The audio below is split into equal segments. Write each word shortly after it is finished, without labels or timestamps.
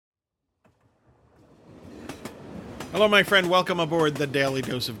Hello, my friend. Welcome aboard the Daily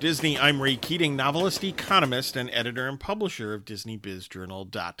Dose of Disney. I'm Ray Keating, novelist, economist, and editor and publisher of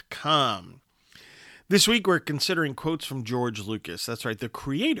DisneyBizJournal.com. This week, we're considering quotes from George Lucas. That's right, the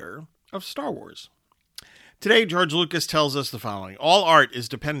creator of Star Wars. Today, George Lucas tells us the following. All art is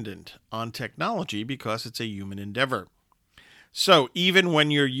dependent on technology because it's a human endeavor. So, even when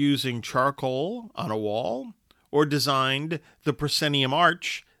you're using charcoal on a wall or designed the proscenium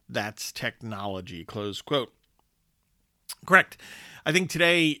arch, that's technology, close quote. Correct. I think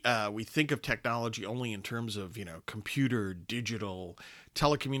today we think of technology only in terms of, computer, digital,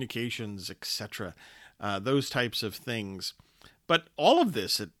 telecommunications, etc., those types of things. But all of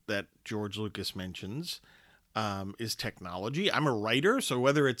this that George Lucas mentions is technology. I'm a writer, so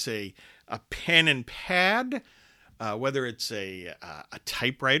whether it's a pen and pad, whether it's a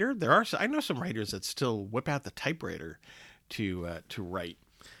typewriter, I know some writers that still whip out the typewriter to write.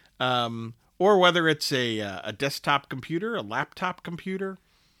 Or whether it's a desktop computer, a laptop computer,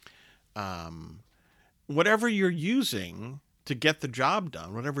 whatever you're using to get the job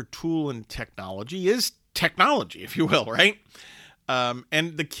done, whatever tool and technology is technology, if you will, right?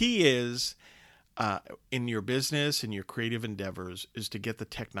 And the key is in your business and your creative endeavors is to get the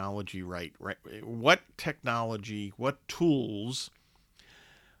technology right? What technology, what tools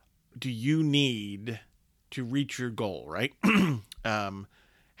do you need to reach your goal, right?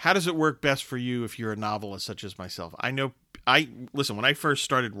 How does it work best for you if you're a novelist such as myself? Listen, when I first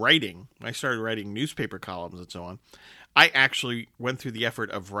started writing, newspaper columns and so on, I actually went through the effort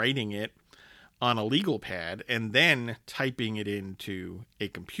of writing it on a legal pad and then typing it into a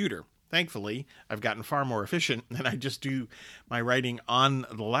computer. Thankfully, I've gotten far more efficient and I just do my writing on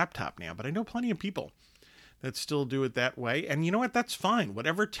the laptop now. But I know plenty of people that still do it that way. And you know what? That's fine.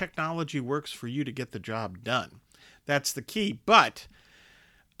 Whatever technology works for you to get the job done. That's the key. But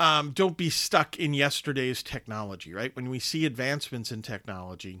don't be stuck in yesterday's technology, right? When we see advancements in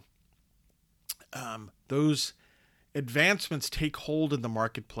technology, those advancements take hold in the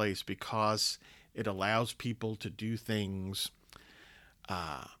marketplace because it allows people to do things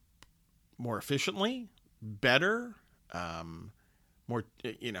more efficiently, better, more,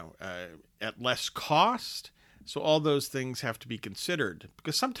 at less cost. So all those things have to be considered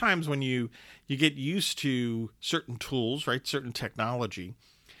because sometimes when you get used to certain tools, right, certain technology,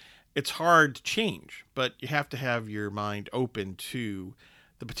 it's hard to change, but you have to have your mind open to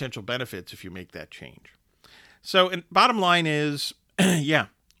the potential benefits if you make that change. So, bottom line is,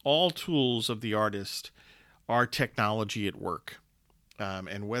 all tools of the artist are technology at work.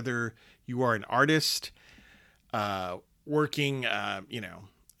 And whether you are an artist working,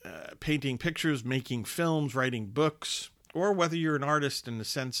 painting pictures, making films, writing books, or whether you're an artist in the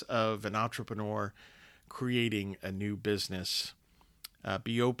sense of an entrepreneur creating a new business,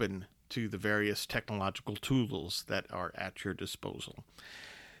 be open to the various technological tools that are at your disposal.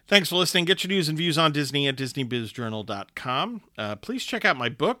 Thanks for listening. Get your news and views on Disney at DisneyBizJournal.com. Please check out my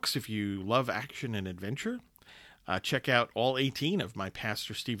books if you love action and adventure. Check out all 18 of my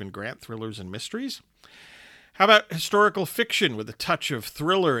Pastor Stephen Grant thrillers and mysteries. How about historical fiction with a touch of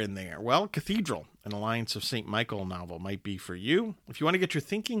thriller in there? Well, Cathedral, an Alliance of St. Michael novel, might be for you. If you want to get your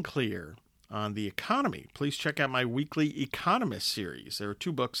thinking clear on the economy, please check out my weekly Economist series. There are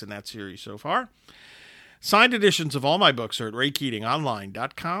 2 books in that series so far. Signed editions of all my books are at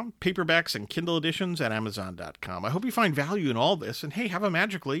RayKeatingOnline.com, paperbacks and Kindle editions at Amazon.com. I hope you find value in all this, and hey, have a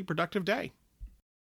magically productive day.